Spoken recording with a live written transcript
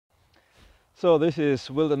So this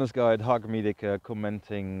is Wilderness Guide Hag Miedeke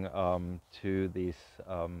commenting to these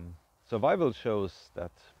survival shows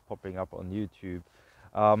that popping up on YouTube.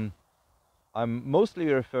 Um, I'm mostly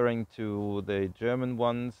referring to the German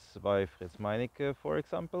ones by Fritz Meinecke, for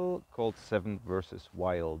example, called Seven versus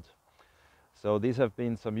Wild. So these have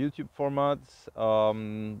been some YouTube formats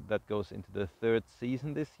that goes into the third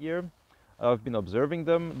season this year. I've been observing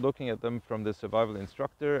them, looking at them from the survival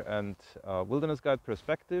instructor and wilderness guide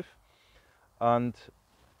perspective. And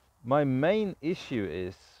my main issue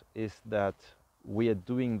is that we are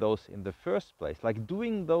doing those in the first place. Like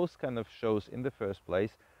doing those kind of shows in the first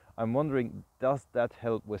place, I'm wondering, does that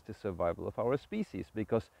help with the survival of our species?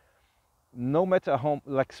 Because no matter how,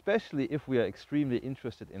 like especially if we are extremely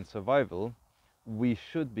interested in survival, we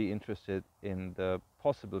should be interested in the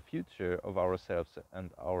possible future of ourselves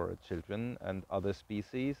and our children and other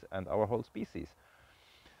species and our whole species.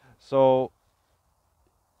 So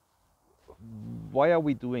why are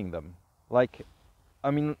we doing them? Like, I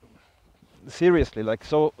mean, seriously, like,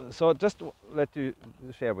 so just let you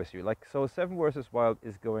share with you, like, so Seven versus Wild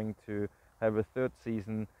is going to have a third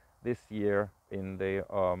season this year in the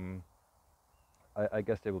I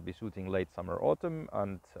guess they will be shooting late summer autumn.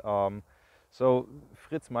 And so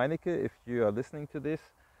Fritz Meinecke, if you are listening to this,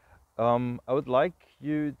 I would like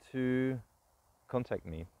you to contact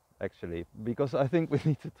me, actually, because I think we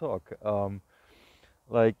need to talk.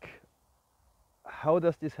 Like, how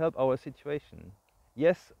does this help our situation?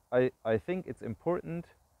 Yes, I think it's important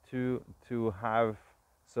to have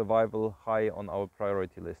survival high on our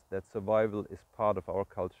priority list, that survival is part of our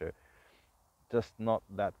culture, just not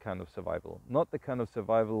that kind of survival. Not the kind of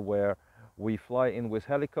survival where we fly in with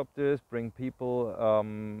helicopters, bring people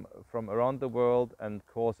from around the world and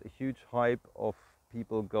cause a huge hype of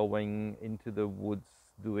people going into the woods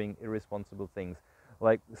doing irresponsible things.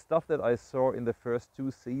 Like stuff that I saw in the first two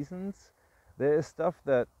seasons, there is stuff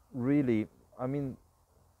that really, I mean,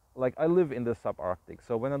 like I live in the subarctic,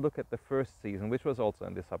 so when I look at the first season, which was also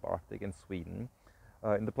in the subarctic in Sweden,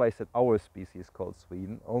 in the place that our species called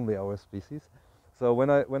Sweden, only our species. So when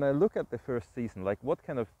I look at the first season, like what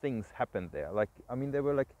kind of things happened there? Like, I mean, there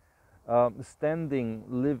were like standing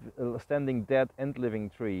dead and living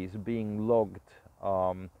trees being logged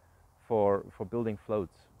for building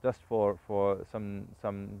floats, just for some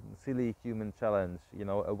silly human challenge, you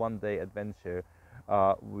know, a one-day adventure.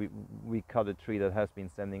 We cut a tree that has been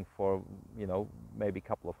standing for, you know, maybe a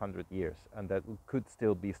couple of 100 years, and that could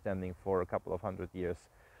still be standing for a couple of 100 years,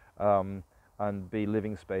 and be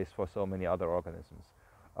living space for so many other organisms.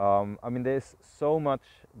 I mean, there's so much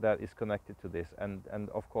that is connected to this, and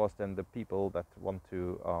of course then the people that want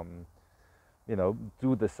to you know,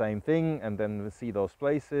 do the same thing and then see those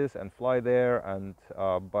places and fly there and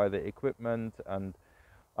buy the equipment. And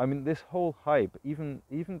I mean, this whole hype, even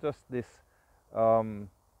just this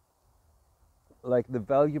like the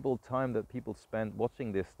valuable time that people spend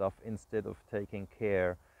watching this stuff instead of taking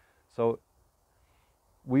care. So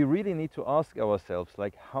we really need to ask ourselves,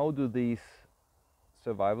 like, how do these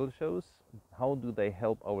survival shows, how do they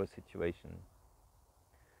help our situation?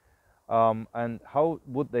 And how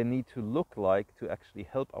would they need to look like to actually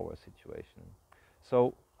help our situation?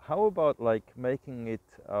 So how about like making it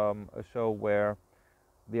a show where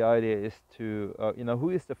the idea is to, you know, who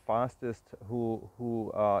is the fastest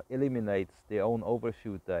who eliminates their own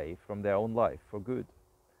overshoot day from their own life for good?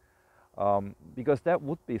 Because that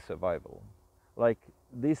would be survival. Like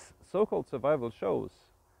these so-called survival shows,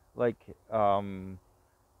 like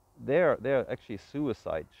they're actually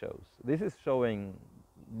suicide shows. This is showing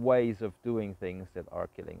ways of doing things that are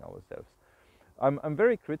killing ourselves. I'm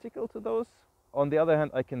very critical to those. On the other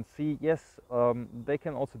hand, I can see, yes, they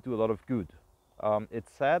can also do a lot of good. It's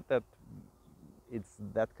sad that it's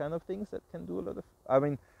that kind of things that can do a lot of, I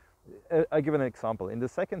mean, I give an example. In the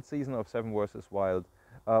second season of Seven versus Wild,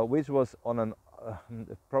 which was on an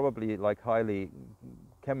probably like highly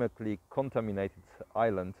chemically contaminated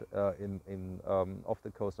island off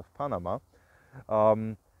the coast of Panama,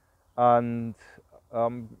 and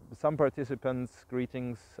some participants,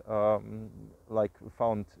 greetings, like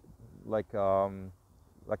found like kind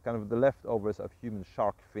of the leftovers of human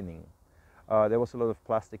shark finning. There was a lot of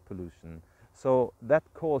plastic pollution. So that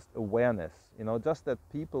caused awareness, you know, just that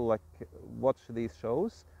people like watch these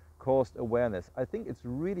shows caused awareness. I think it's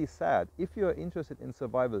really sad. If you're interested in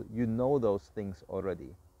survival, you know those things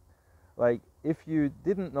already. Like, if you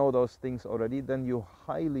didn't know those things already, then you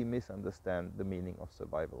highly misunderstand the meaning of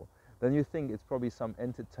survival. Then you think it's probably some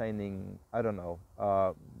entertaining, I don't know,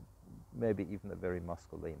 maybe even a very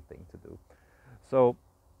masculine thing to do. So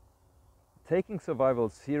taking survival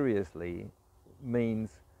seriously means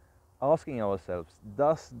asking ourselves,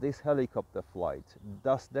 does this helicopter flight,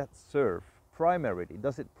 does that serve primarily,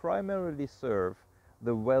 does it primarily serve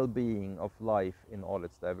the well-being of life in all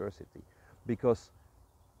its diversity? Because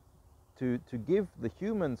to give the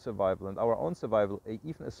human survival and our own survival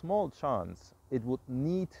even a small chance, it would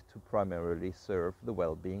need to primarily serve the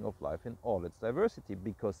well-being of life in all its diversity,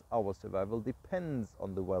 because our survival depends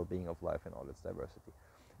on the well-being of life in all its diversity.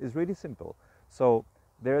 It's really simple. So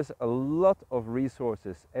there's a lot of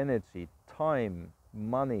resources, energy, time,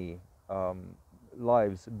 money,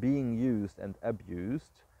 lives being used and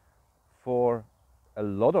abused for a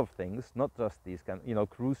lot of things, not just these kind,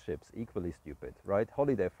 cruise ships, equally stupid, right?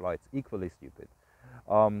 Holiday flights, equally stupid.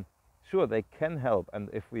 Sure, they can help, and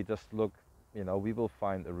if we just look, we will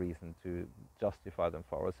find a reason to justify them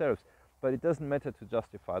for ourselves. But it doesn't matter to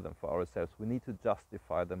justify them for ourselves. We need to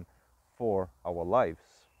justify them for our lives.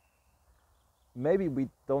 Maybe we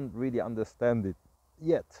don't really understand it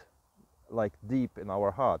yet, like deep in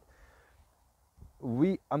our heart.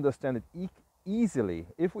 We understand it easily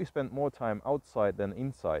if we spend more time outside than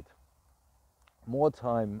inside, more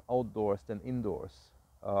time outdoors than indoors,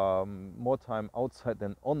 more time outside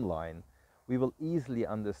than online. We will easily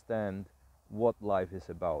understand what life is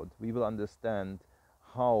about. We will understand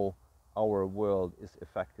how our world is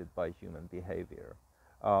affected by human behavior.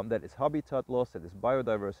 That is habitat loss, that is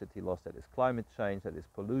biodiversity loss, that is climate change, that is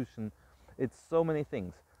pollution. It's so many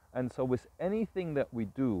things. And so with anything that we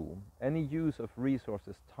do, any use of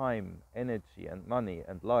resources, time, energy and money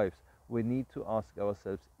and lives, we need to ask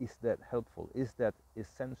ourselves, is that helpful? Is that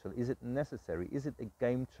essential? Is it necessary? Is it a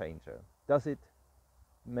game changer? Does it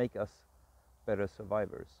make us better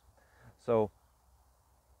survivors? So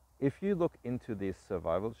if you look into these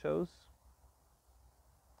survival shows,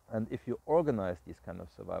 and if you organize these kind of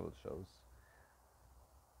survival shows,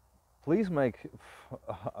 please make,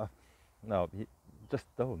 no, just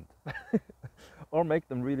don't. Or make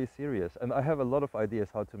them really serious. And I have a lot of ideas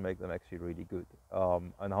how to make them actually really good,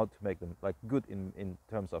 and how to make them like good in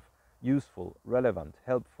terms of useful, relevant,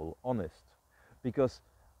 helpful, honest. Because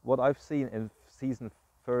what I've seen in season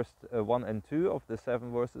first 1 and 2 of the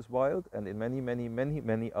 7 vs. Wild, and in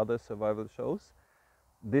many other survival shows,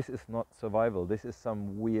 this is not survival. This is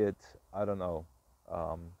some weird, I don't know,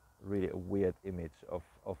 really a weird image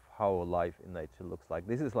of how life in nature looks like.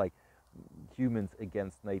 This is like humans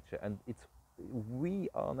against nature, and we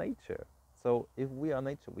are nature. So if we are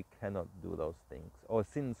nature, we cannot do those things. Or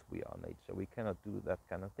since we are nature, we cannot do that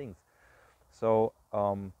kind of things. So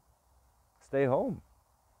stay home.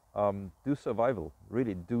 Do survival.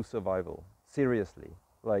 Really do survival. Seriously.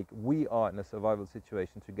 Like, we are in a survival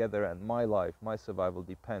situation together, and my life, my survival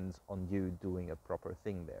depends on you doing a proper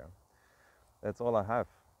thing there. That's all I have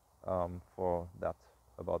for that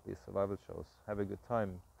about these survival shows. Have a good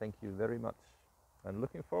time. Thank you very much. And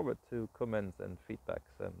looking forward to comments and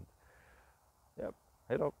feedbacks. And yeah,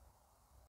 hello.